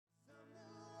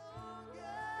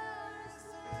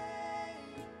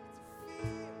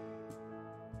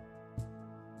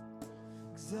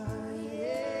'cause I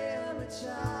am a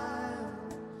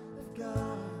child of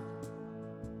God.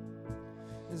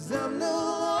 'Cause I'm no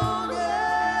longer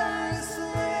a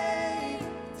slave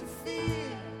to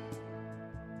fear.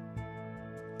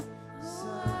 'Cause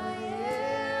I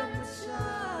am a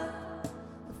child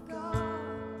of God.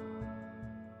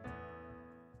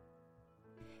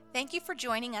 Thank you for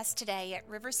joining us today at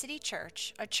River City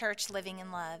Church, a church living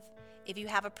in love. If you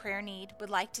have a prayer need, would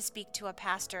like to speak to a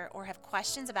pastor, or have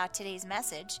questions about today's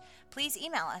message, please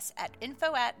email us at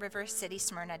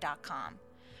info@rivercitysmyrna.com.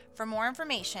 For more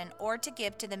information or to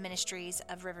give to the ministries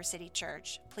of River City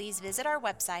Church, please visit our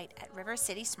website at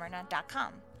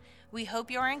rivercitysmyrna.com. We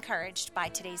hope you are encouraged by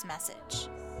today's message.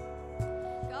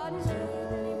 God is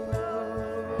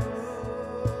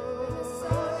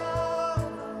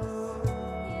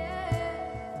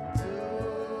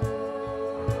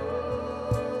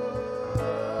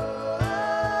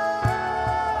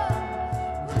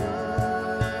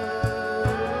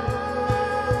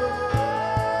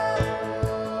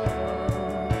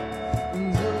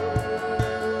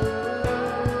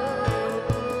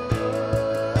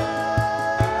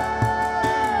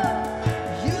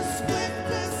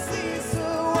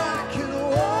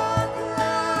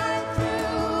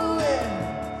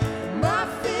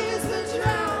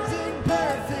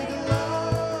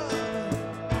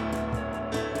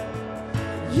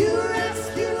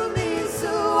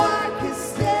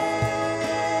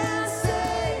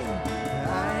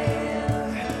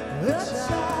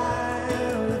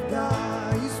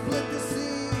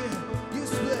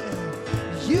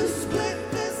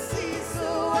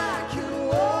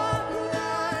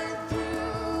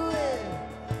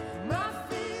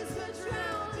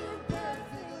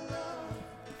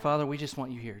Father, we just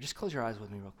want you here. Just close your eyes with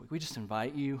me real quick. We just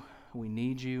invite you. We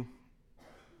need you.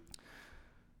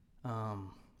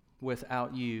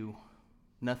 Without you,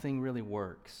 nothing really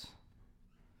works.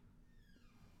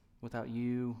 Without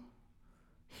you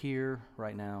here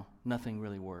right now, nothing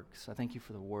really works. I thank you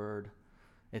for the word,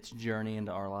 its journey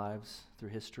into our lives, through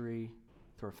history,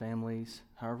 through our families,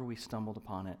 however we stumbled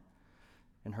upon it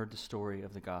and heard the story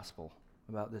of the gospel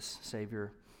about this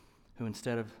Savior who,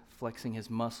 instead of flexing his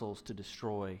muscles to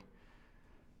destroy,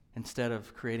 instead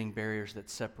of creating barriers that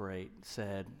separate,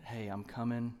 said, hey, I'm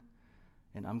coming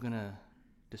and I'm going to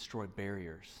destroy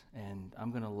barriers, and I'm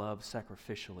going to love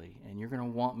sacrificially, and you're going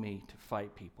to want me to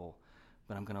fight people,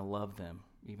 but I'm going to love them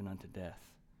even unto death.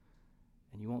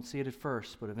 And you won't see it at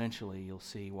first, but eventually you'll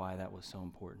see why that was so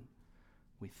important.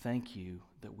 We thank you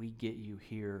that we get you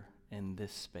here in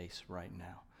this space right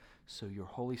now. So your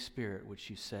Holy Spirit, which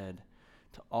you said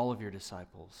to all of your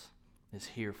disciples, is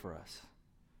here for us.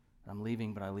 I'm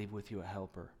leaving, but I leave with you a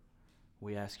helper.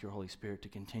 We ask your Holy Spirit to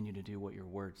continue to do what your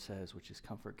word says, which is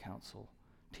comfort, counsel,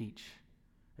 teach,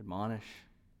 admonish,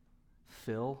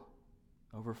 fill,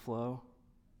 overflow.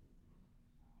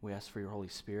 We ask for your Holy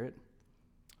Spirit,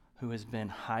 who has been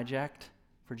hijacked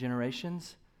for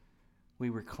generations. We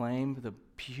reclaim the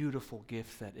beautiful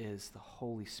gift that is the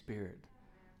Holy Spirit,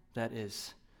 that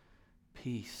is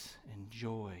peace and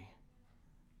joy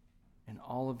and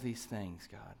all of these things,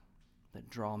 God, that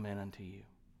draw men unto you,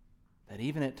 that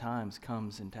even at times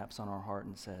comes and taps on our heart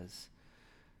and says,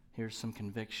 here's some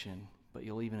conviction, but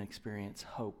you'll even experience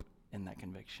hope in that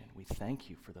conviction. We thank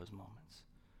you for those moments.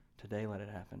 Today, let it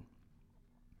happen.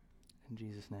 In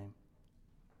Jesus' name.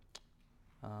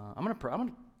 I'm going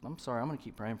to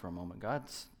keep praying for a moment.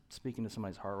 God's speaking to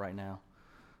somebody's heart right now.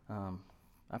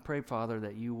 I pray, Father,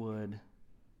 that you would,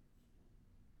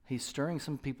 he's stirring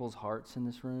some people's hearts in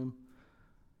this room,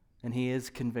 and he is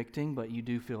convicting, but you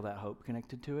do feel that hope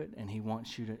connected to it, and he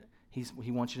wants you to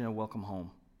know welcome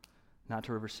home, not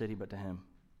to River City, but to him.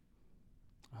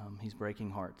 He's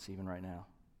breaking hearts even right now.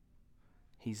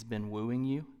 He's been wooing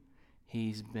you.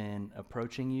 He's been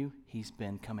approaching you. He's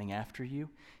been coming after you.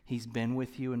 He's been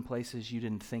with you in places you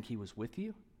didn't think he was with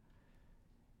you.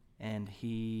 And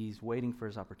he's waiting for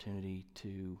his opportunity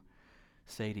to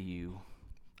say to you,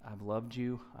 I've loved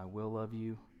you. I will love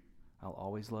you. I'll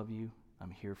always love you.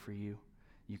 I'm here for you.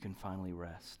 You can finally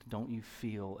rest. Don't you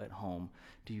feel at home?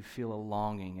 Do you feel a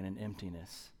longing and an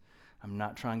emptiness? I'm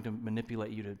not trying to manipulate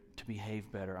you to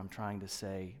behave better. I'm trying to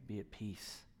say, be at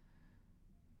peace.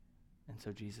 And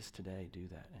so, Jesus, today, do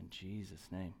that. In Jesus'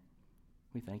 name,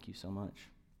 we thank you so much.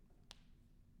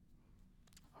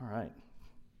 All right.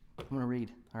 I'm going to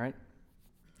read, all right?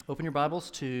 Open your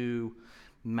Bibles to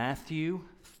Matthew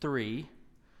 3,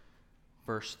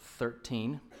 verse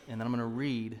 13, and then I'm going to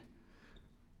read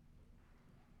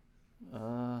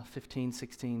 15,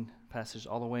 16 passages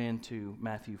all the way into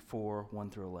Matthew 4, 1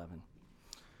 through 11.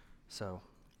 So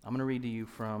I'm going to read to you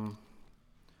from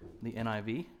the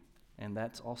NIV, and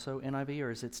that's also NIV,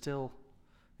 or is it still,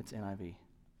 it's NIV.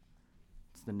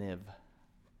 It's the NIV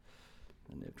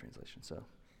translation. So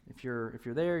if you're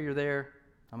there, you're there.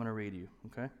 I'm going to read you,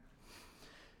 okay?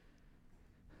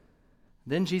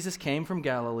 Then Jesus came from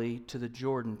Galilee to the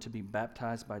Jordan to be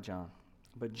baptized by John.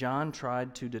 But John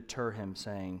tried to deter him,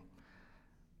 saying,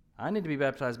 I need to be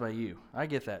baptized by you. I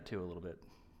get that too a little bit.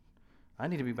 I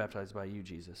need to be baptized by you,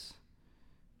 Jesus.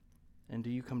 And do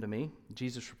you come to me?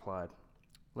 Jesus replied,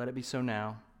 let it be so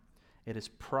now. It is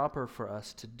proper for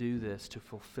us to do this to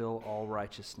fulfill all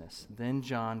righteousness. Then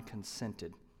John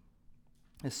consented.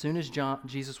 As soon as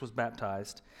Jesus was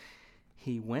baptized,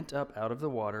 he went up out of the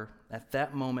water. At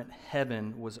that moment,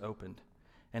 heaven was opened,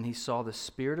 and he saw the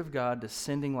Spirit of God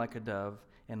descending like a dove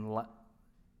and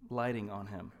lighting on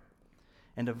him.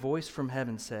 And a voice from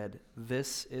heaven said,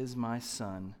 this is my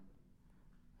Son,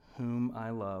 whom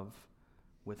I love.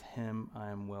 With him I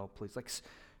am well pleased. Like,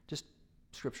 just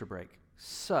scripture break.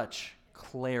 Such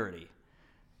clarity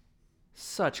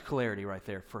right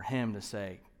there for him to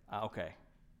say, okay,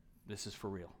 this is for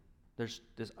real. There's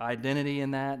identity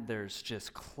in that. There's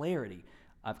just clarity.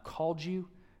 I've called you.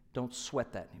 Don't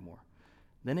sweat that anymore.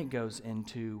 Then it goes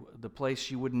into the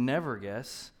place you would never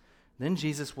guess. Then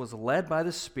Jesus was led by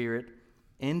the Spirit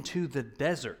into the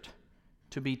desert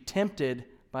to be tempted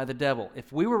by the devil.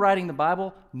 If we were writing the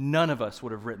Bible, none of us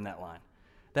would have written that line.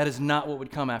 That is not what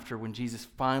would come after when Jesus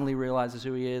finally realizes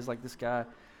who he is, like this guy.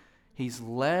 He's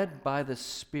led by the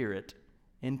Spirit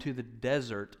into the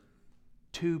desert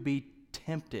to be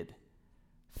tempted.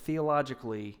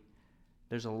 Theologically,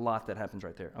 there's a lot that happens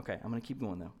right there. Okay, I'm going to keep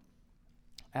going though.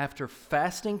 After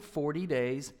fasting 40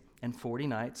 days and 40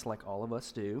 nights, like all of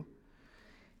us do,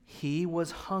 he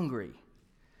was hungry.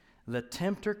 The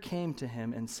tempter came to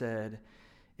him and said,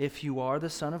 if you are the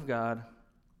Son of God,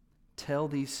 tell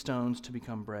these stones to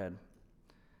become bread.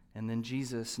 And then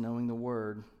Jesus, knowing the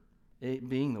Word, it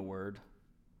being the Word,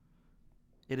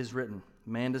 it is written,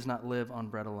 man does not live on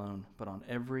bread alone, but on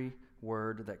every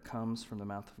word that comes from the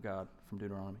mouth of God, from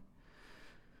Deuteronomy.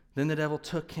 Then the devil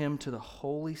took him to the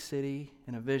holy city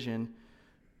in a vision,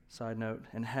 side note,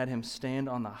 and had him stand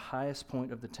on the highest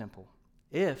point of the temple.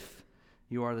 If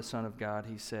you are the Son of God,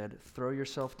 he said, throw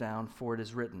yourself down, for it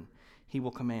is written, he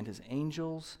will command his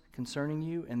angels concerning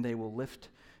you, and they will lift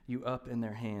you up in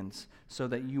their hands, so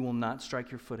that you will not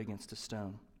strike your foot against a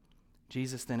stone.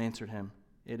 Jesus then answered him,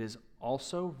 it is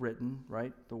also written,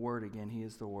 right? The Word again, he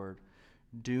is the Word.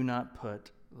 Do not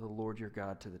put the Lord your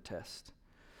God to the test.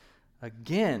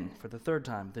 Again, for the third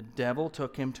time, the devil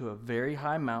took him to a very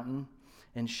high mountain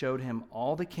and showed him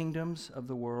all the kingdoms of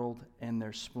the world and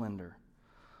their splendor.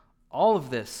 All of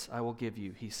this I will give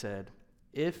you, he said,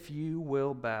 if you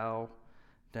will bow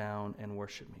down and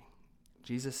worship me.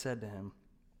 Jesus said to him,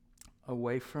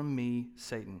 away from me,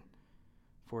 Satan,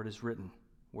 for it is written,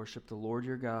 worship the Lord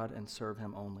your God and serve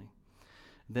him only.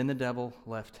 Then the devil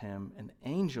left him, and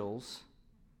angels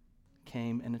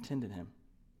came and attended him.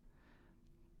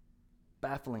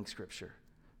 Baffling scripture.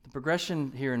 The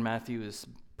progression here in Matthew is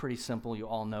pretty simple. You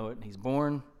all know it. He's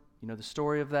born. You know the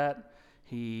story of that.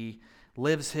 He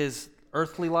lives his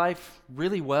earthly life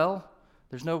really well.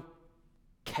 There's no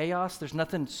chaos. There's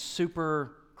nothing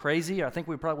super crazy. I think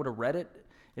we probably would have read it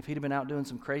if he'd have been out doing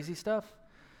some crazy stuff.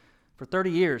 For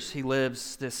 30 years, he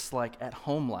lives this like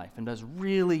at-home life and does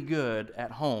really good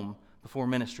at home before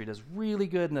ministry, does really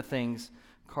good in the things,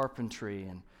 carpentry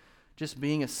and just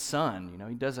being a son. You know,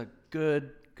 he does a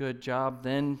good job.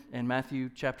 Then in Matthew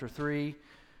chapter 3,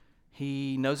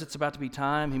 he knows it's about to be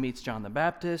time. He meets John the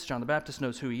Baptist. John the Baptist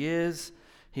knows who he is.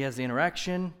 He has the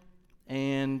interaction,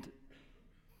 and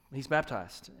he's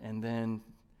baptized. And then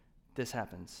this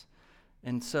happens.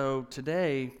 And so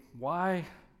today, why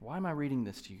am I reading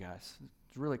this to you guys?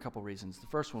 There's really a couple reasons. The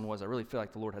first one was I really feel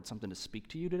like the Lord had something to speak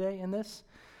to you today in this.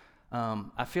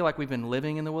 I feel like we've been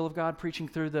living in the will of God, preaching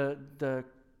through the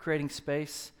creating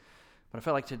space, but I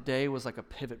felt like today was like a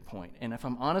pivot point. And if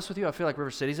I'm honest with you, I feel like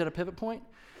River City's at a pivot point.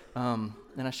 And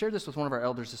I shared this with one of our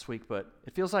elders this week, but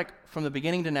it feels like from the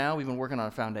beginning to now, we've been working on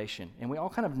a foundation, and we all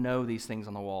kind of know these things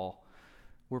on the wall.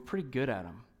 We're pretty good at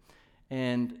them.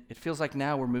 And it feels like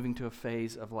now we're moving to a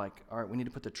phase of like, all right, we need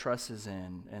to put the trusses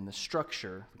in and the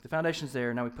structure. The foundation's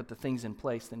there, now we put the things in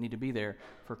place that need to be there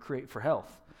for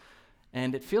health.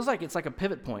 And it feels like it's like a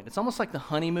pivot point. It's almost like the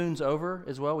honeymoon's over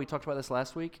as well. We talked about this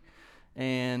last week.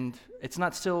 And it's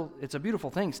a beautiful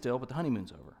thing still, but the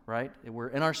honeymoon's over, right? We're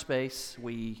in our space.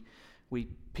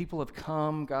 People have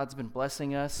come. God's been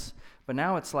blessing us. But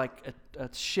now it's like a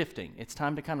shifting. It's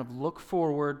time to kind of look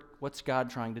forward. What's God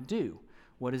trying to do?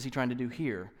 What is he trying to do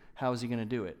here? How is he going to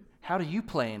do it? How do you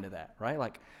play into that, right?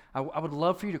 Like, I would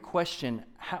love for you to question,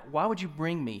 why would you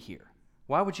bring me here?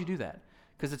 Why would you do that?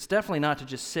 Because it's definitely not to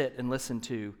just sit and listen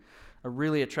to a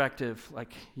really attractive,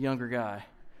 like, younger guy,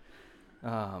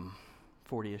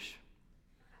 40-ish.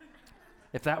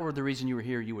 If that were the reason you were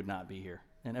here, you would not be here,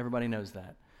 and everybody knows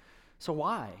that. So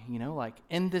why? Like,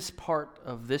 in this part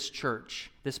of this church,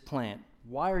 this plant,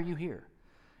 why are you here?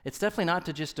 It's definitely not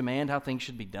to just demand how things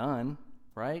should be done,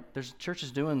 right? There's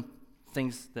churches doing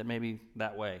things that may be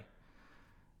that way.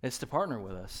 It's to partner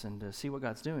with us and to see what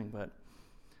God's doing, but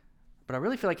I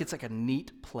really feel like it's like a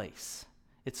neat place.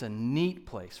 It's a neat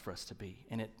place for us to be,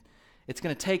 and it's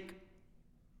going to take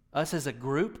us as a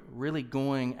group really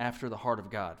going after the heart of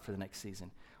God for the next season.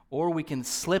 Or we can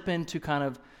slip into kind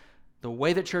of the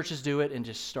way that churches do it and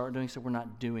just start doing so. We're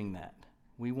not doing that.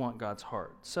 We want God's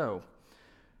heart. So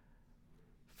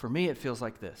for me, it feels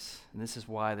like this, and this is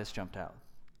why this jumped out.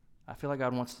 I feel like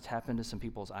God wants to tap into some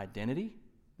people's identity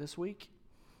this week,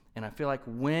 and I feel like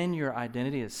when your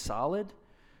identity is solid,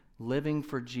 living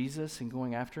for Jesus and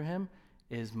going after him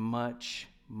is much,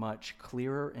 much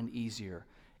clearer and easier.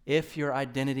 If your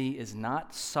identity is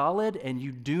not solid and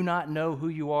you do not know who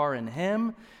you are in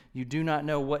him, you do not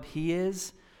know what he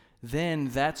is, then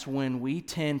that's when we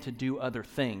tend to do other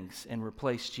things and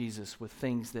replace Jesus with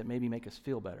things that maybe make us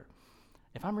feel better.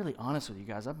 If I'm really honest with you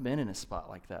guys, I've been in a spot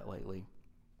like that lately.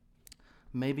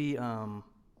 Maybe I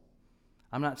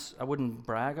wouldn't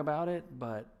brag about it,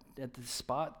 but at the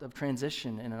spot of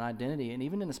transition in an identity, and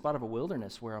even in the spot of a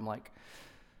wilderness where I'm like,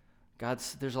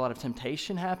 there's a lot of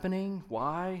temptation happening.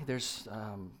 Why? There's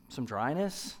some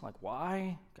dryness. Like,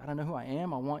 why? God, I know who I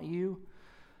am. I want you.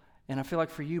 And I feel like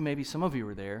for you, maybe some of you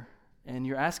were there, and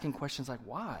you're asking questions like,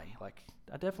 why? Like,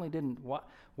 I definitely didn't.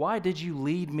 Why did you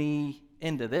lead me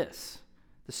into this?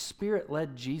 The Spirit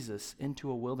led Jesus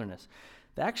into a wilderness.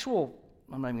 I'm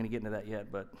not even going to get into that yet,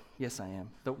 but yes, I am.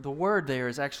 The word there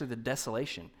is actually the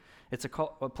desolation. It's a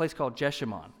place called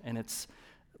Jeshimon, and it's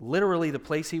literally the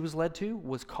place he was led to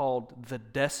was called the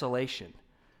Desolation.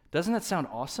 Doesn't that sound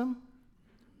awesome?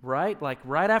 Right? Like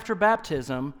right after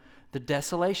baptism, the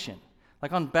desolation.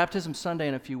 Like on Baptism Sunday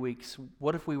in a few weeks,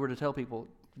 what if we were to tell people,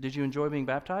 did you enjoy being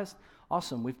baptized?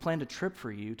 Awesome. We've planned a trip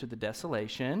for you to the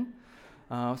Desolation.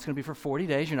 It's going to be for 40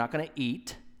 days. You're not going to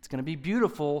eat. It's going to be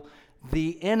beautiful.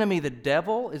 The enemy, the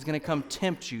devil, is going to come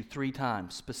tempt you 3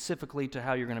 times, specifically to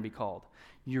how you're going to be called.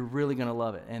 You're really going to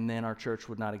love it, and then our church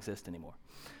would not exist anymore,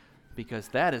 because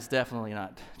that is definitely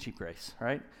not cheap grace,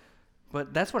 right?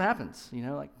 But that's what happens,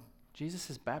 like Jesus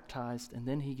is baptized, and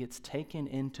then he gets taken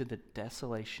into the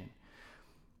desolation.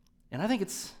 And I think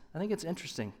it's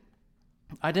interesting.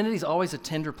 Identity is always a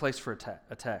tender place for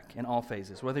attack in all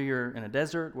phases. Whether you're in a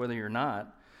desert, whether you're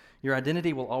not, your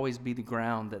identity will always be the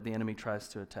ground that the enemy tries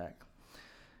to attack.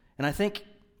 And I think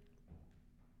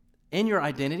in your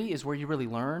identity is where you really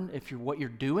learn if what you're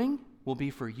doing will be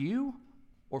for you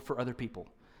or for other people.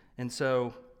 And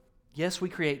so, yes, we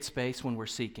create space when we're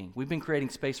seeking. We've been creating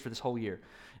space for this whole year.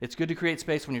 It's good to create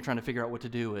space when you're trying to figure out what to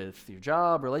do with your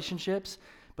job, relationships.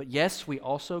 But yes, we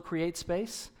also create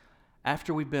space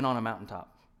after we've been on a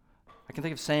mountaintop. I can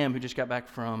think of Sam, who just got back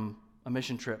from a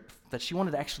mission trip, that she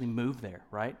wanted to actually move there,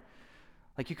 right?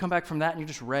 Like you come back from that and you're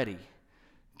just ready.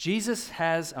 Jesus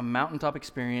has a mountaintop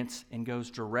experience and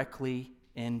goes directly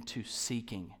into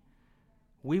seeking.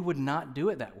 We would not do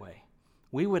it that way.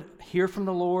 We would hear from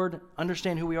the Lord,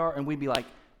 understand who we are, and we'd be like,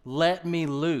 let me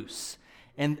loose.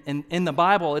 And in the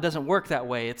Bible, it doesn't work that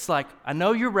way. It's like, I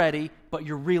know you're ready, but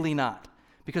you're really not.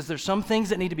 Because there's some things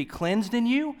that need to be cleansed in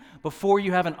you before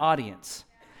you have an audience.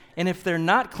 And if they're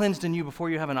not cleansed in you before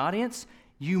you have an audience,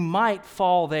 you might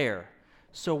fall there.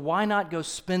 So why not go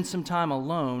spend some time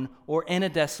alone or in a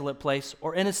desolate place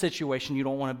or in a situation you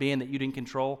don't want to be in that you didn't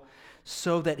control,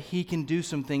 so that he can do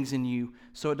some things in you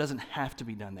so it doesn't have to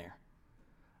be done there.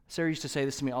 Sarah used to say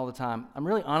this to me all the time. I'm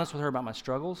really honest with her about my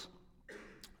struggles.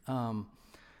 And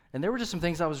there were just some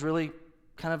things I was really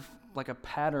kind of like a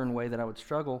pattern way that I would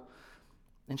struggle.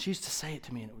 And she used to say it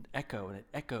to me, and it would echo, and it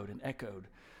echoed and echoed.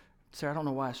 Sarah, I don't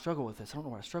know why I struggle with this. I don't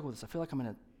know why I struggle with this. I feel like I'm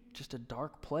in just a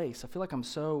dark place. I feel like I'm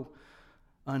so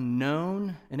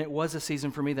unknown. And it was a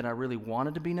season for me that I really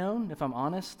wanted to be known, if I'm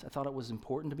honest. I thought it was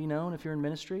important to be known if you're in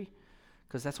ministry,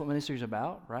 because that's what ministry is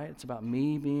about, right? It's about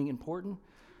me being important.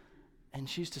 And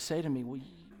she used to say to me, well,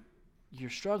 you're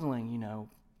struggling,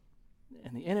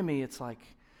 and the enemy, it's like,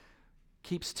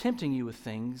 keeps tempting you with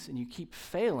things, and you keep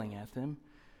failing at them.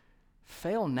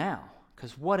 Fail now,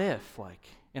 because what if,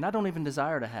 and I don't even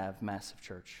desire to have massive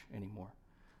church anymore,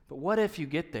 but what if you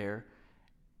get there,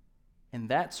 and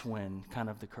that's when kind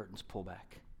of the curtains pull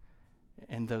back,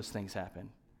 and those things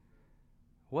happen?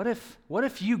 What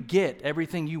if you get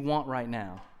everything you want right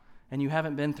now, and you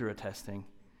haven't been through a testing,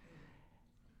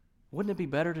 Wouldn't it be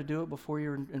better to do it before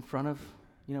you're in front of,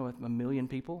 a million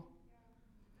people?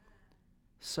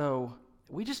 So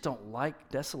we just don't like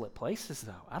desolate places,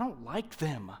 though. I don't like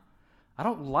them. I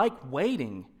don't like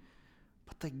waiting.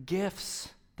 But the gifts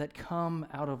that come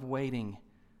out of waiting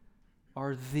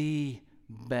are the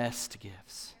best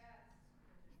gifts.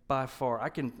 By far. I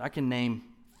can name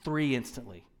 3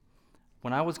 instantly.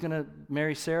 When I was going to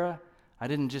marry Sarah, I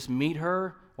didn't just meet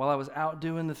her while I was out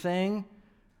doing the thing.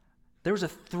 There was a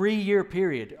 3-year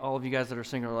period. All of you guys that are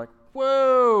single are like,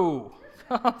 whoa,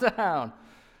 calm down.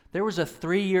 There was a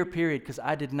 3-year period because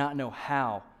I did not know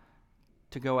how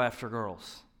to go after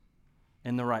girls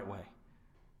in the right way.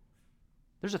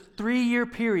 There's a 3-year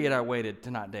period I waited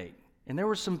to not date. And there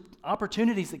were some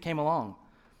opportunities that came along.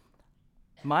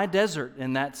 My desert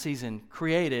in that season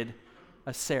created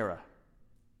a Sarah.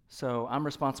 So I'm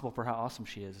responsible for how awesome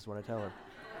she is what I tell her.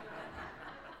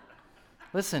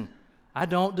 Listen, I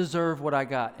don't deserve what I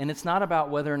got. And it's not about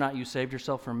whether or not you saved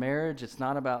yourself for marriage. It's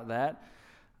not about that.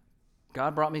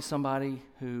 God brought me somebody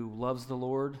who loves the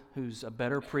Lord, who's a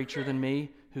better preacher than me,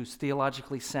 who's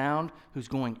theologically sound, who's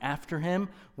going after him.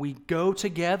 We go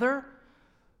together.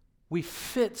 We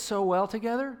fit so well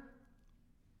together.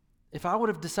 If I would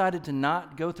have decided to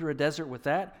not go through a desert with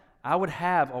that, I would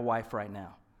have a wife right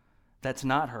now. That's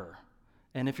not her.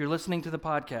 And if you're listening to the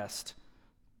podcast,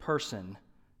 person,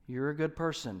 you're a good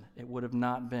person. It would have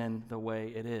not been the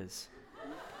way it is.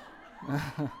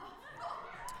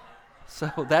 So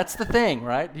that's the thing,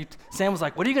 right? Sam was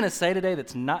like, what are you going to say today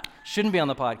that's shouldn't be on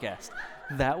the podcast?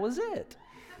 That was it.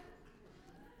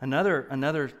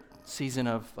 Another season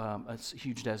of a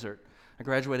huge desert. I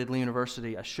graduated Lee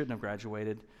University. I shouldn't have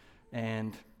graduated,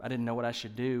 and I didn't know what I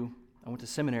should do. I went to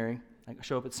seminary. I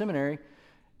show up at seminary,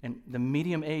 and the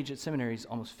median age at seminary is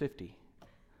almost 50.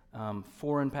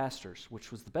 Foreign pastors,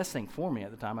 which was the best thing for me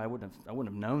at the time. I wouldn't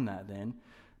have known that then,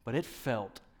 but it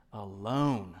felt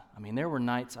alone. I mean, there were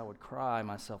nights I would cry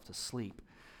myself to sleep,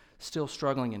 still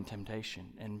struggling in temptation,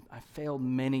 and I failed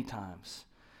many times.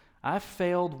 I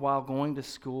failed while going to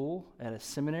school at a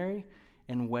seminary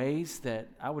in ways that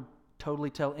I would totally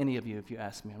tell any of you if you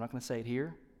asked me. I'm not going to say it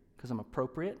here because I'm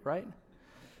appropriate, right?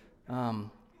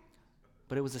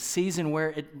 But it was a season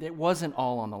where it wasn't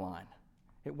all on the line.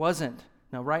 It wasn't.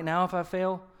 Now, right now, if I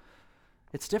fail,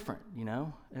 it's different,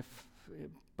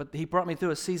 But he brought me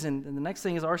through a season, and the next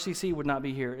thing is RCC would not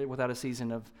be here without a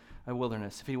season of a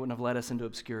wilderness if he wouldn't have led us into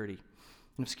obscurity.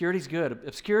 And obscurity's good.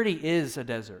 Obscurity is a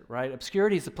desert, right?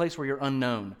 Obscurity is the place where you're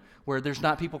unknown, where there's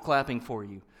not people clapping for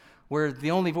you, where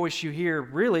the only voice you hear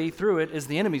really through it is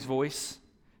the enemy's voice,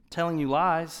 telling you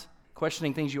lies,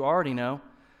 questioning things you already know.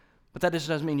 But that just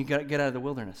doesn't mean you got to get out of the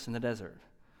wilderness in the desert.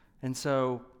 And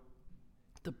so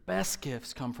the best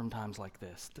gifts come from times like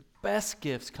this. The best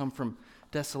gifts come from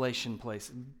desolation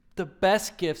places. The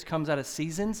best gifts comes out of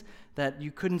seasons that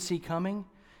you couldn't see coming,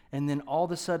 and then all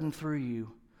of a sudden through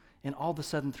you, and all of a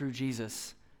sudden through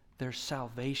Jesus, there's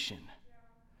salvation.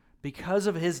 Because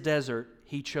of his desert,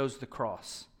 he chose the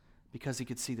cross, because he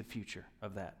could see the future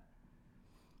of that.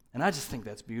 And I just think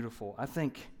that's beautiful. I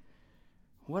think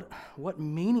what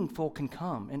meaningful can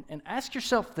come? And ask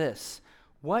yourself this.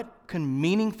 What can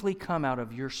meaningfully come out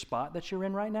of your spot that you're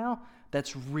in right now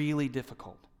that's really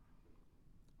difficult?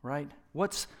 Right?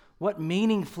 What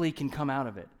meaningfully can come out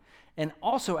of it? And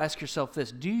also ask yourself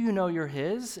this. Do you know you're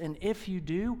his? And if you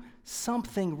do,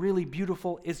 something really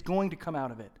beautiful is going to come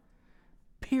out of it.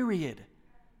 Period.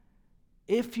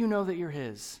 If you know that you're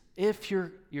his, if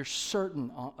you're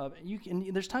certain of it,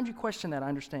 and there's times you question that, I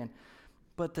understand.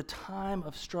 But the time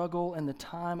of struggle and the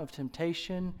time of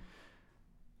temptation,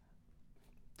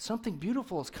 something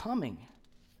beautiful is coming.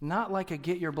 Not like a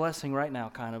get your blessing right now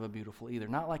kind of a beautiful either.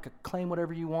 Not like a claim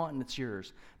whatever you want and it's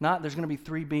yours. Not there's going to be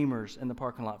 3 Beamers in the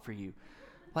parking lot for you.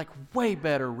 Like way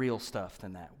better real stuff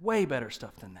than that. Way better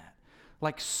stuff than that.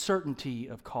 Like certainty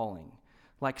of calling.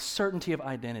 Like certainty of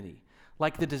identity.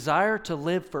 Like the desire to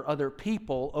live for other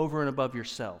people over and above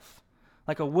yourself.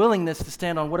 Like a willingness to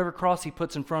stand on whatever cross he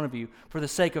puts in front of you for the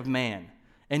sake of man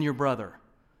and your brother.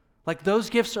 Like those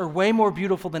gifts are way more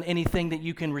beautiful than anything that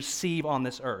you can receive on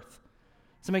this earth.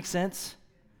 Does that make sense?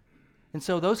 And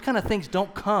so those kind of things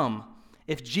don't come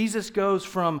if Jesus goes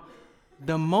from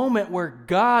the moment where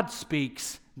God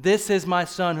speaks, this is my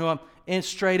son who I'm in,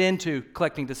 straight into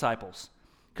collecting disciples.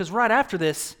 Because right after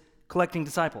this, collecting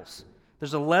disciples.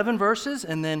 There's 11 verses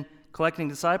and then collecting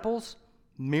disciples,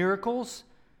 miracles.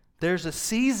 There's a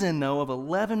season, though, of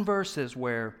 11 verses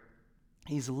where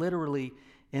he's literally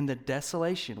in the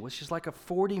desolation, which is like a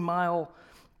 40-mile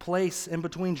place in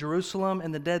between Jerusalem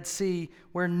and the Dead Sea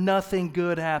where nothing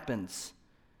good happens.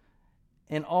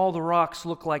 And all the rocks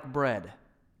look like bread.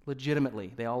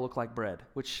 Legitimately, they all look like bread,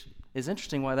 which is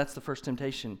interesting why that's the first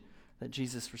temptation that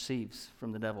Jesus receives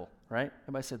from the devil, right?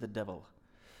 Everybody say the devil.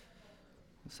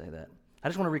 I'll say that. I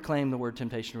just want to reclaim the word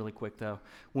temptation really quick, though.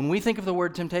 When we think of the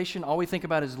word temptation, all we think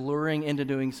about is luring into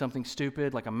doing something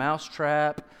stupid, like a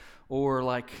mousetrap, or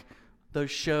like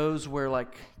those shows where,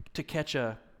 like, to catch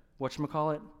a,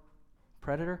 whatchamacallit,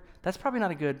 predator. That's probably not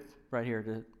a good, right here.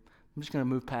 I'm just going to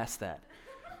move past that.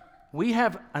 We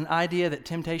have an idea that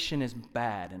temptation is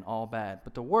bad and all bad,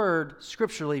 but the word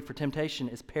scripturally for temptation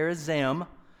is perizem,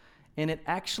 and it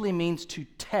actually means to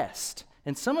test.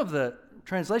 In some of the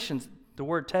translations, the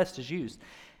word test is used.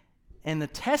 And the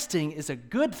testing is a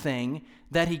good thing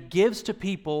that he gives to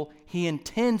people he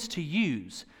intends to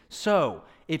use. So,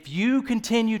 if you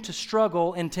continue to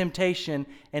struggle in temptation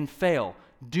and fail,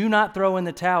 do not throw in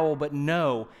the towel, but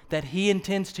know that he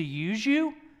intends to use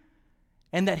you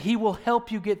and that he will help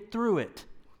you get through it.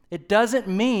 It doesn't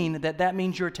mean that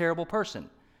means you're a terrible person,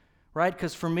 right?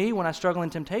 Because for me, when I struggle in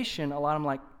temptation, a lot I'm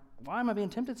like, why am I being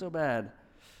tempted so bad?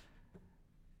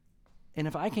 And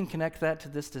if I can connect that to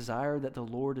this desire that the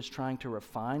Lord is trying to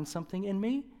refine something in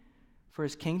me for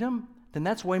his kingdom, then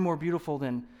that's way more beautiful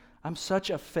than I'm such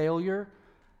a failure.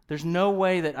 There's no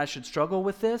way that I should struggle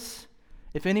with this.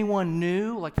 If anyone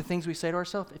knew, like the things we say to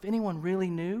ourselves, if anyone really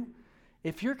knew,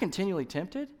 if you're continually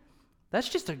tempted, that's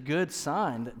just a good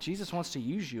sign that Jesus wants to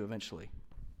use you eventually.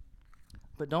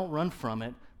 But don't run from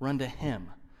it, run to him.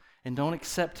 And don't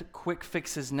accept quick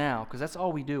fixes now, because that's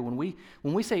all we do. When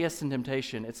we say yes to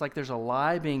temptation, it's like there's a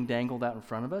lie being dangled out in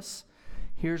front of us.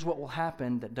 Here's what will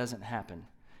happen that doesn't happen.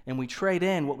 And we trade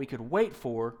in what we could wait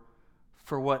for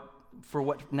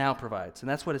what now provides. And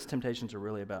that's what his temptations are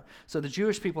really about. So the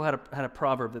Jewish people had a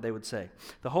proverb that they would say.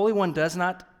 The Holy One does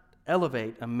not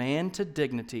elevate a man to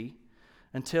dignity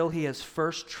until he has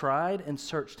first tried and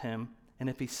searched him, and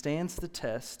if he stands the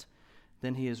test,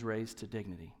 then he is raised to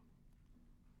dignity.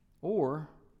 Or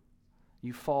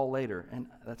you fall later, and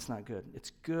that's not good.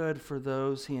 It's good for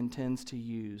those he intends to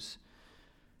use.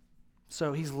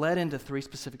 So he's led into three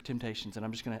specific temptations, and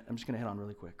I'm just gonna hit on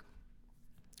really quick.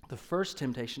 The first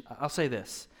temptation, I'll say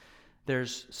this.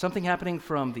 There's something happening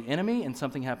from the enemy and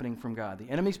something happening from God. The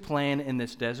enemy's plan in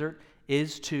this desert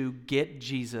is to get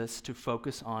Jesus to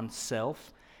focus on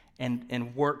self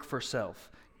and work for self.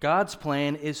 God's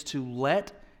plan is to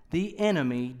let the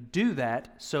enemy do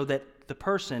that so that the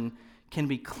person can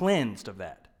be cleansed of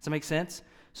that. Does that make sense?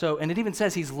 So, and it even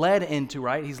says he's led into,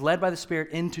 right? He's led by the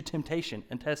Spirit into temptation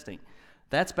and testing.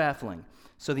 That's baffling.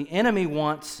 So the enemy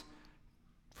wants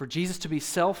for Jesus to be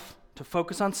to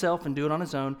focus on self and do it on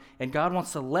his own, and God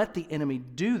wants to let the enemy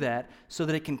do that so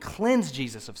that it can cleanse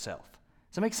Jesus of self.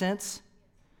 Does that make sense?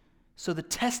 So the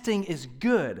testing is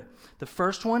good. The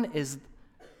first one is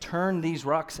turn these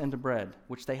rocks into bread,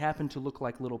 which they happen to look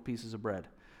like little pieces of bread,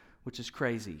 which is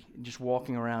crazy. Just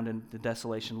walking around in the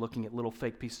desolation looking at little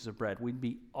fake pieces of bread. We'd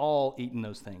be all eating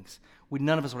those things.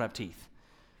 None of us would have teeth,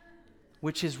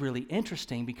 which is really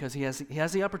interesting because he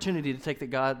has the opportunity to take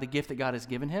the gift that God has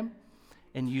given him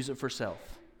and use it for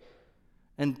self.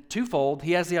 And twofold,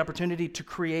 he has the opportunity to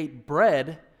create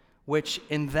bread, which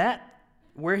in that,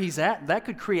 where he's at, that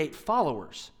could create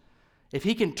followers. If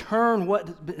he can turn what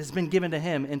has been given to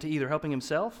him into either helping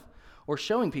himself or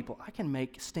showing people, I can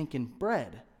make stinking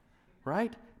bread,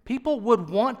 right? People would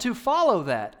want to follow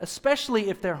that, especially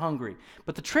if they're hungry.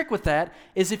 But the trick with that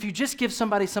is if you just give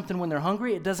somebody something when they're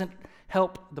hungry, it doesn't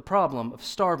help the problem of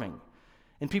starving.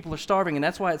 And people are starving, and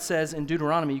that's why it says in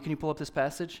Deuteronomy, can you pull up this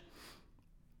passage?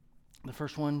 The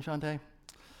first one, Shante?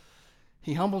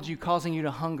 He humbled you, causing you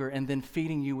to hunger, and then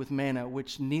feeding you with manna,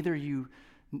 which neither you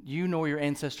nor your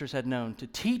ancestors had known, to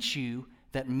teach you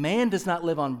that man does not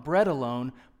live on bread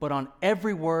alone, but on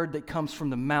every word that comes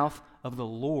from the mouth of the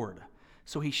Lord.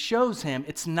 So he shows him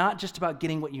it's not just about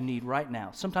getting what you need right now.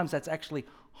 Sometimes that's actually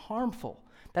harmful.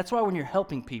 That's why when you're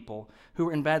helping people who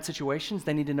are in bad situations,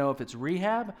 they need to know if it's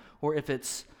rehab or if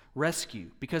it's rescue.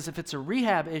 Because if it's a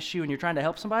rehab issue and you're trying to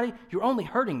help somebody, you're only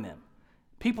hurting them.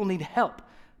 People need help.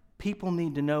 People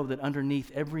need to know that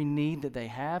underneath every need that they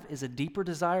have is a deeper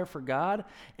desire for God,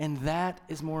 and that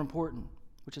is more important,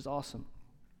 which is awesome.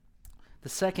 The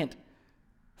second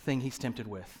thing he's tempted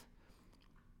with,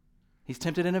 he's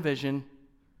tempted in a vision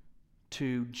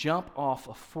to jump off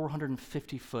a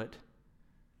 450-foot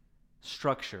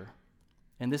structure,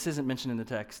 and this isn't mentioned in the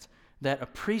text, that a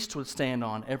priest would stand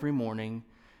on every morning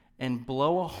and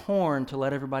blow a horn to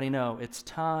let everybody know it's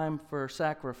time for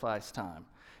sacrifice time.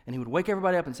 And he would wake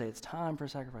everybody up and say, it's time for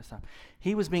sacrifice time.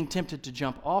 He was being tempted to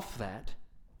jump off that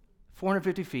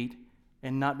 450 feet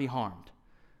and not be harmed.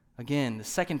 Again, the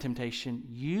second temptation,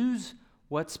 use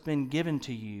what's been given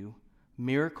to you,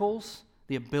 miracles.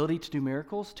 the ability to do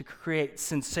miracles, to create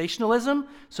sensationalism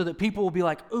so that people will be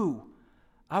like, ooh,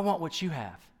 I want what you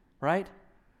have, right?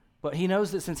 But he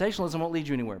knows that sensationalism won't lead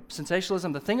you anywhere.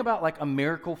 Sensationalism, the thing about like a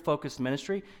miracle-focused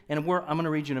ministry, and I'm going to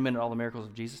read you in a minute all the miracles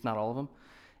of Jesus, not all of them,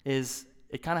 is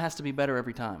it kind of has to be better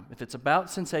every time. If it's about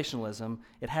sensationalism,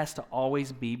 it has to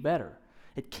always be better.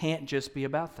 It can't just be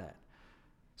about that.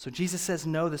 So Jesus says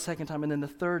no the second time, and then the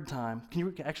third time. Can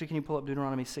you pull up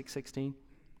Deuteronomy 6:16?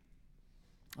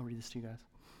 I'll read this to you guys.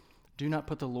 Do not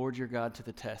put the Lord your God to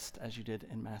the test as you did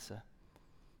in Massa.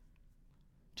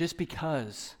 Just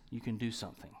because you can do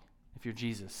something, if you're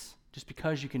Jesus, just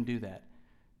because you can do that,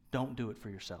 don't do it for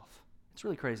yourself. It's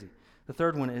really crazy. The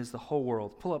third one is the whole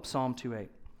world. Pull up Psalm 2:8.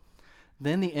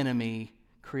 Then the enemy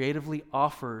creatively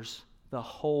offers the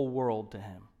whole world to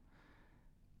him,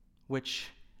 which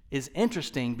is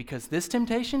interesting because this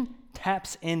temptation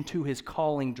taps into his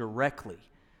calling directly,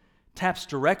 taps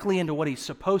directly into what he's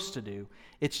supposed to do.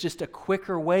 It's just a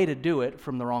quicker way to do it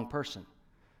from the wrong person.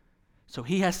 So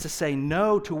he has to say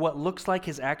no to what looks like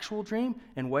his actual dream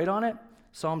and wait on it.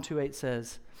 Psalm 2:8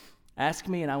 says, ask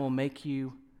me and I will make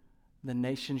the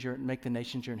nations your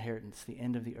inheritance, the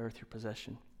end of the earth your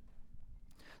possession.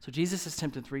 So Jesus is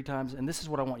tempted 3 times, and this is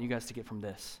what I want you guys to get from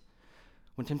this.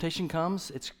 When temptation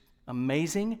comes, it's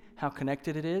amazing how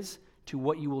connected it is to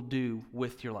what you will do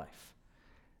with your life.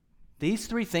 These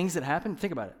 3 things that happen,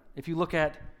 think about it. If you look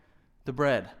at the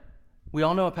bread, we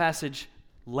all know a passage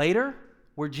later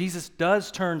where Jesus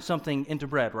does turn something into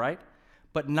bread, right?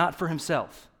 But not for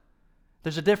himself.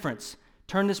 There's a difference.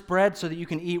 Turn this bread so that you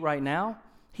can eat right now.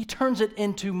 He turns it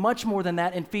into much more than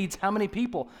that and feeds how many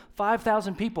people?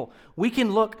 5,000 people. We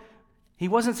can look, he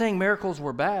wasn't saying miracles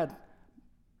were bad,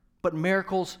 but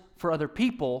miracles for other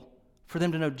people, for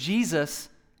them to know Jesus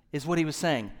is what he was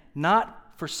saying.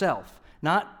 Not for self,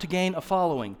 not to gain a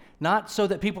following, not so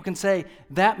that people can say,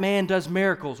 that man does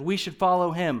miracles, we should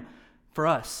follow him, for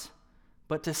us.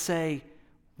 But to say,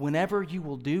 whenever you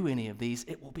will do any of these,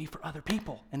 it will be for other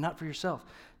people and not for yourself.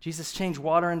 Jesus changed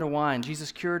water into wine.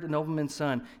 Jesus cured a nobleman's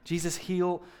son. Jesus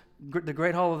healed the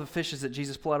great haul of the fishes that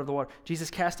Jesus pulled out of the water.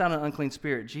 Jesus cast out an unclean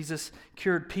spirit. Jesus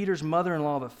cured Peter's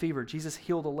mother-in-law of a fever. Jesus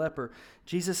healed a leper.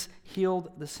 Jesus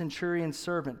healed the centurion's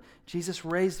servant. Jesus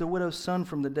raised the widow's son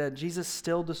from the dead. Jesus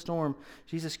stilled the storm.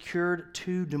 Jesus cured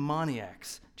 2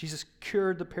 demoniacs. Jesus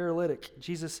cured the paralytic.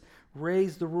 Jesus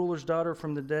raised the ruler's daughter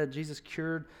from the dead. Jesus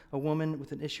cured a woman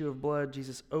with an issue of blood.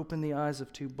 Jesus opened the eyes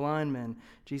of 2 blind men.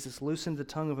 Jesus loosened the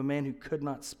tongue of a man who could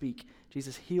not speak.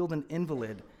 Jesus healed an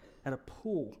invalid at a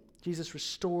pool. Jesus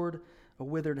restored a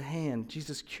withered hand.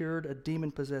 Jesus cured a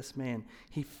demon-possessed man.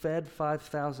 He fed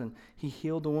 5,000. He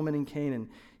healed a woman in Canaan.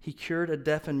 He cured a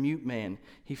deaf and mute man.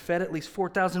 He fed at least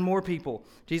 4,000 more people.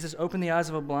 Jesus opened the eyes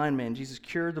of a blind man. Jesus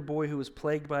cured the boy who was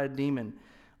plagued by a demon.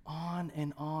 On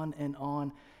and on and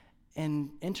on. And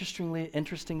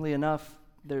interestingly enough,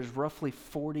 there's roughly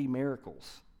 40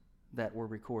 miracles that were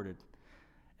recorded.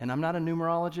 And I'm not a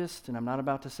numerologist, and I'm not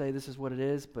about to say this is what it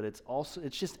is, but it's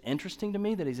just interesting to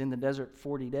me that he's in the desert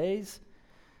 40 days,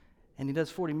 and he does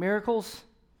 40 miracles.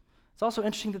 It's also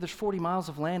interesting that there's 40 miles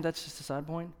of land. That's just a side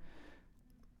point.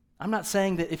 I'm not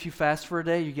saying that if you fast for a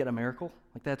day, you get a miracle.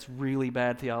 Like, that's really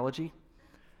bad theology.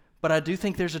 But I do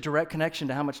think there's a direct connection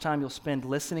to how much time you'll spend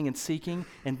listening and seeking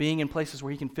and being in places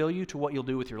where he can fill you to what you'll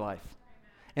do with your life.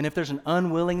 And if there's an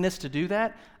unwillingness to do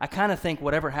that, I kind of think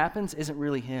whatever happens isn't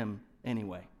really him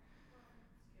anyway.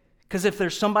 Because if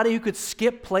there's somebody who could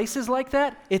skip places like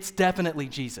that, it's definitely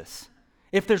Jesus.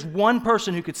 If there's one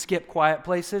person who could skip quiet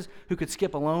places, who could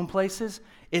skip alone places,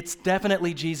 it's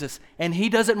definitely Jesus. And he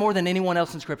does it more than anyone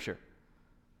else in Scripture.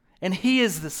 And he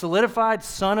is the solidified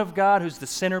Son of God who's the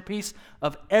centerpiece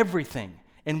of everything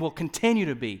and will continue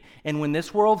to be. And when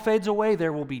this world fades away,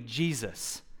 there will be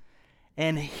Jesus.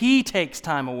 And he takes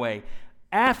time away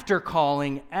after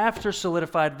calling, after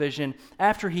solidified vision,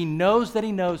 after he knows that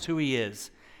he knows who he is.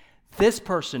 This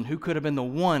person who could have been the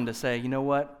one to say, you know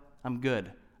what, I'm good,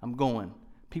 I'm going.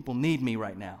 People need me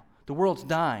right now. The world's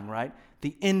dying, right?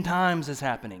 The end times is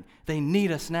happening. They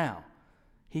need us now.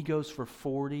 He goes for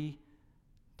 40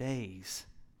 days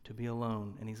to be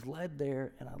alone, and he's led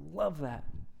there, and I love that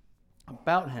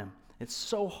about him. It's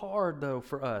so hard, though,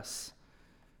 for us.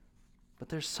 But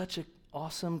there's such an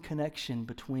awesome connection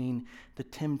between the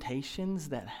temptations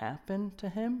that happen to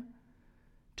him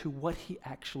to what he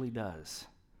actually does.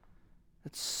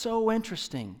 It's so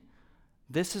interesting.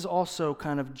 This is also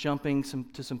kind of jumping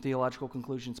to some theological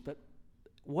conclusions, but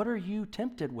what are you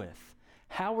tempted with?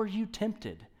 How are you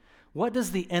tempted? What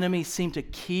does the enemy seem to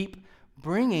keep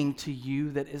bringing to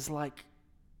you that is like,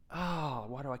 oh,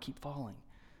 why do I keep falling?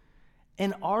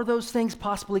 And are those things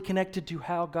possibly connected to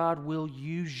how God will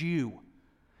use you?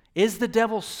 Is the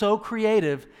devil so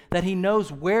creative that he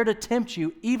knows where to tempt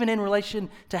you, even in relation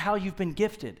to how you've been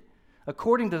gifted?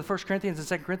 According to the 1 Corinthians and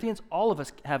 2 Corinthians, all of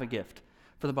us have a gift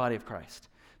for the body of Christ.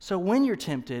 So when you're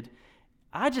tempted,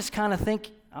 I just kind of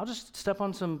think, I'll just step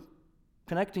on some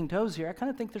connecting toes here. I kind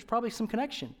of think there's probably some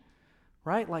connection,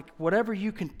 right? Like whatever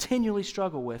you continually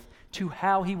struggle with to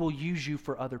how he will use you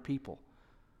for other people.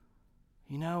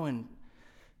 You know, and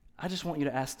I just want you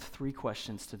to ask 3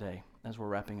 questions today as we're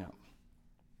wrapping up.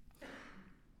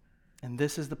 And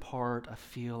this is the part I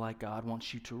feel like God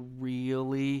wants you to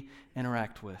really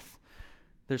interact with.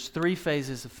 There's 3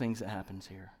 phases of things that happens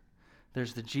here.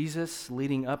 There's the Jesus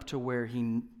leading up to where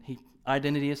he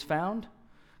identity is found.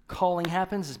 Calling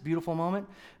happens, this beautiful moment.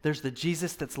 There's the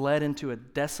Jesus that's led into a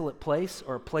desolate place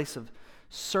or a place of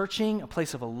searching, a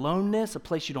place of aloneness, a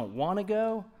place you don't want to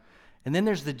go. And then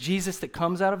there's the Jesus that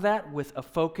comes out of that with a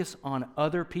focus on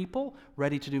other people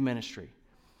ready to do ministry.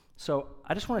 So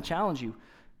I just want to challenge you.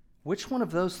 Which one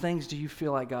of those things do you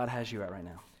feel like God has you at right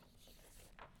now?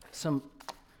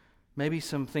 Maybe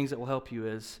some things that will help you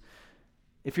is,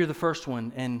 if you're the first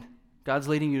one and God's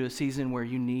leading you to a season where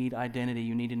you need identity,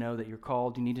 you need to know that you're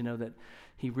called, you need to know that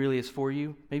he really is for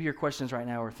you. Maybe your questions right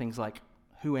now are things like,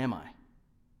 who am I?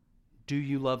 Do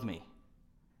you love me?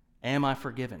 Am I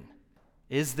forgiven?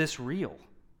 Is this real?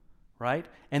 Right?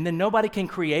 And then nobody can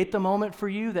create the moment for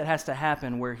you. That has to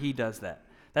happen where he does that.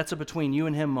 That's a between you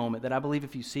and him moment that I believe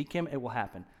if you seek him, it will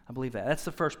happen. I believe that. That's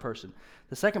the first person.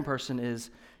 The second person is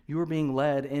you are being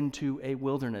led into a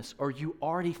wilderness, or you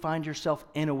already find yourself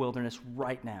in a wilderness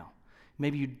right now.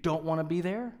 Maybe you don't want to be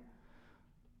there.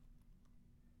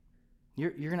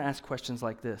 You're going to ask questions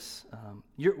like this.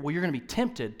 You're going to be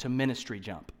tempted to ministry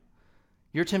jump.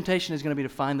 Your temptation is going to be to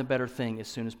find the better thing as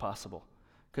soon as possible,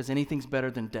 because anything's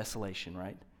better than desolation,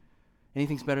 right?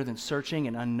 Anything's better than searching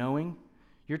and unknowing.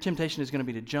 Your temptation is going to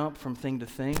be to jump from thing to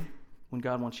thing when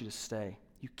God wants you to stay.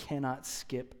 You cannot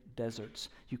skip deserts.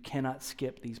 You cannot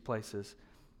skip these places.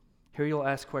 Here you'll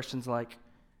ask questions like,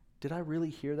 did I really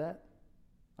hear that?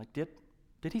 Like,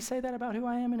 did he say that about who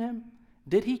I am in him?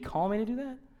 Did he call me to do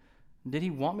that? Did he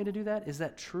want me to do that? Is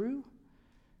that true?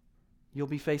 You'll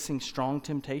be facing strong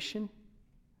temptation.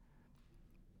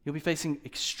 You'll be facing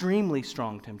extremely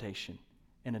strong temptation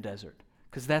in a desert,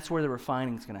 because that's where the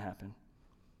refining is going to happen.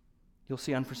 You'll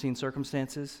see unforeseen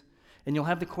circumstances, and you'll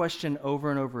have the question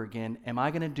over and over again, am I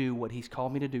going to do what he's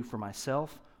called me to do for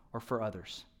myself or for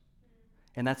others?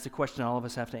 And that's the question all of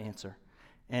us have to answer.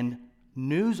 And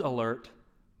news alert,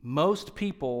 most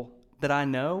people that I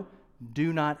know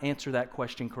do not answer that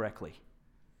question correctly.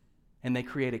 And they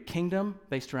create a kingdom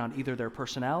based around either their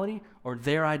personality or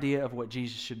their idea of what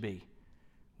Jesus should be.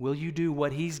 Will you do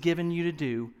what he's given you to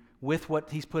do with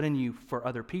what he's put in you for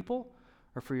other people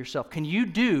or for yourself? Can you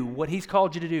do what he's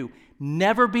called you to do?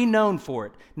 Never be known for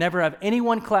it. Never have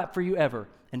anyone clap for you ever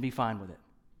and be fine with it.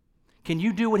 Can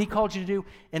you do what he called you to do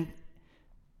and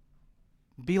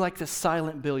be like the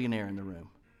silent billionaire in the room?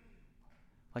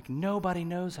 Like nobody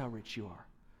knows how rich you are.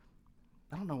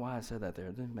 I don't know why I said that there.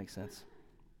 It didn't make sense.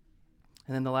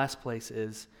 And then the last place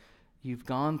is you've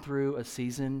gone through a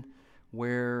season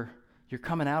where you're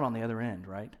coming out on the other end,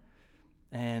 right?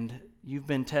 And you've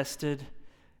been tested.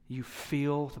 You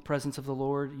feel the presence of the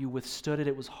Lord. You withstood it.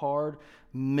 It was hard.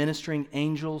 Ministering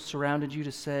angels surrounded you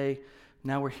to say,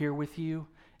 now we're here with you.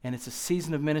 And it's a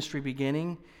season of ministry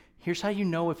beginning. Here's how you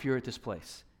know if you're at this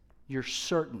place. You're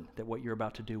certain that what you're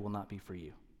about to do will not be for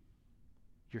you.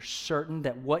 You're certain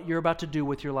that what you're about to do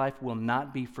with your life will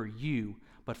not be for you,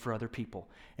 but for other people.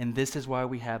 And this is why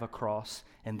we have a cross,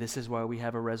 and this is why we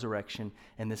have a resurrection,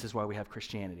 and this is why we have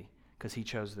Christianity, because he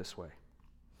chose this way.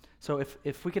 So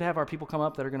if we could have our people come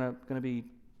up that are going to be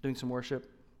doing some worship,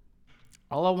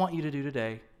 all I want you to do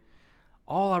today,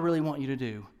 all I really want you to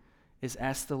do is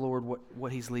ask the Lord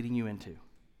what he's leading you into.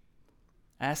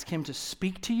 Ask him to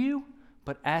speak to you,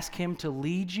 but ask him to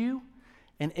lead you.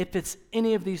 And if it's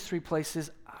any of these 3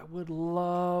 places, I would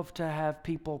love to have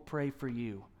people pray for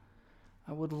you.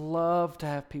 I would love to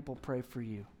have people pray for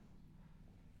you.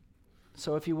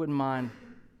 So if you wouldn't mind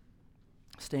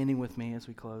standing with me as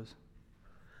we close.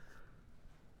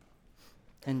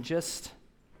 And just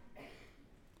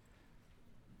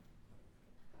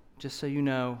so you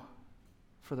know,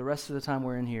 for the rest of the time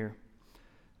we're in here,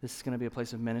 this is going to be a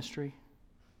place of ministry.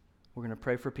 We're going to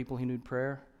pray for people who need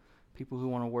prayer, people who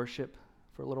want to worship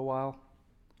for a little while.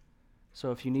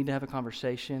 So if you need to have a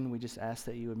conversation, we just ask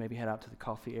that you would maybe head out to the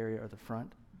coffee area or the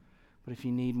front. But if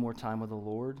you need more time with the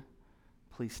Lord,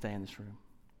 please stay in this room.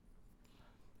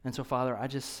 And so, Father, I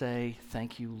just say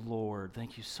thank you, Lord.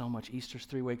 Thank you so much. Easter's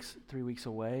 3 weeks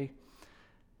away.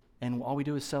 And all we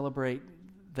do is celebrate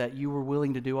that you were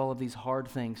willing to do all of these hard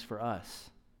things for us.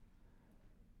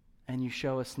 And you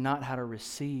show us not how to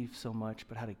receive so much,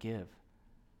 but how to give.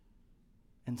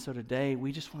 And so today,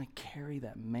 we just want to carry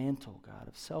that mantle, God,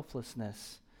 of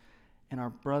selflessness. And our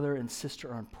brother and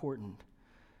sister are important.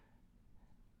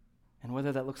 And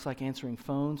whether that looks like answering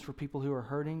phones for people who are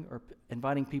hurting or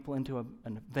inviting people into a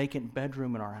vacant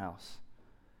bedroom in our house,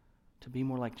 to be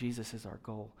more like Jesus is our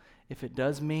goal. If it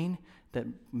does mean that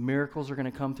miracles are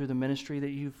going to come through the ministry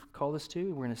that you've called us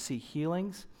to, we're going to see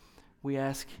healings, we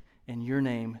ask in your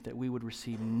name that we would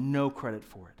receive no credit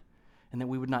for it, and that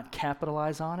we would not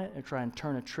capitalize on it and try and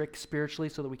turn a trick spiritually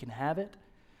so that we can have it,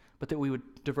 but that we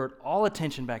would divert all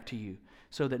attention back to you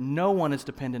so that no one is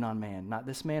dependent on man, not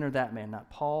this man or that man, not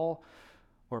Paul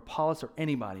or Apollos or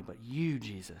anybody, but you,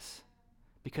 Jesus,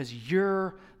 because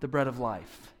you're the bread of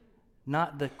life,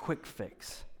 not the quick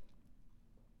fix.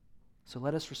 So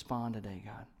let us respond today,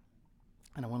 God.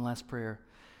 And one last prayer.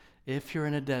 If you're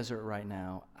in a desert right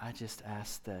now, I just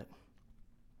ask that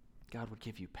God would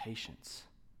give you patience.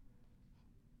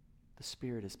 The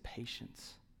Spirit is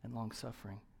patience and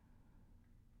long-suffering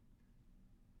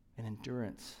and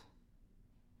endurance.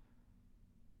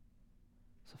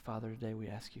 So, Father, today we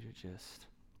ask you to just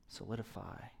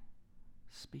solidify,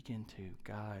 speak into,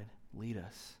 guide, lead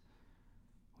us.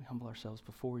 We humble ourselves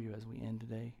before you as we end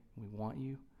today. We want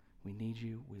you. We need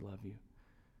you. We love you.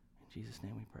 In Jesus'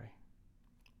 name we pray.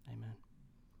 Amen.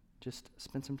 Just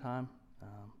spend some time.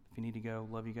 If you need to go,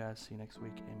 love you guys. See you next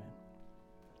week. Amen.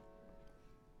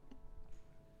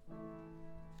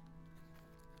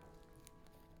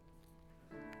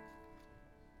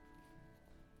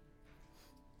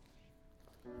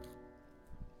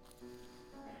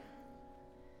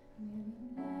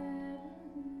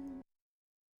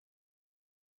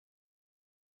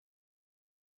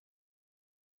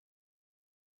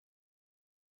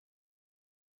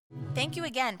 Thank you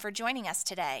again for joining us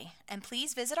today, and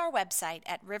please visit our website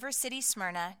at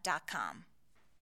rivercitysmyrna.com.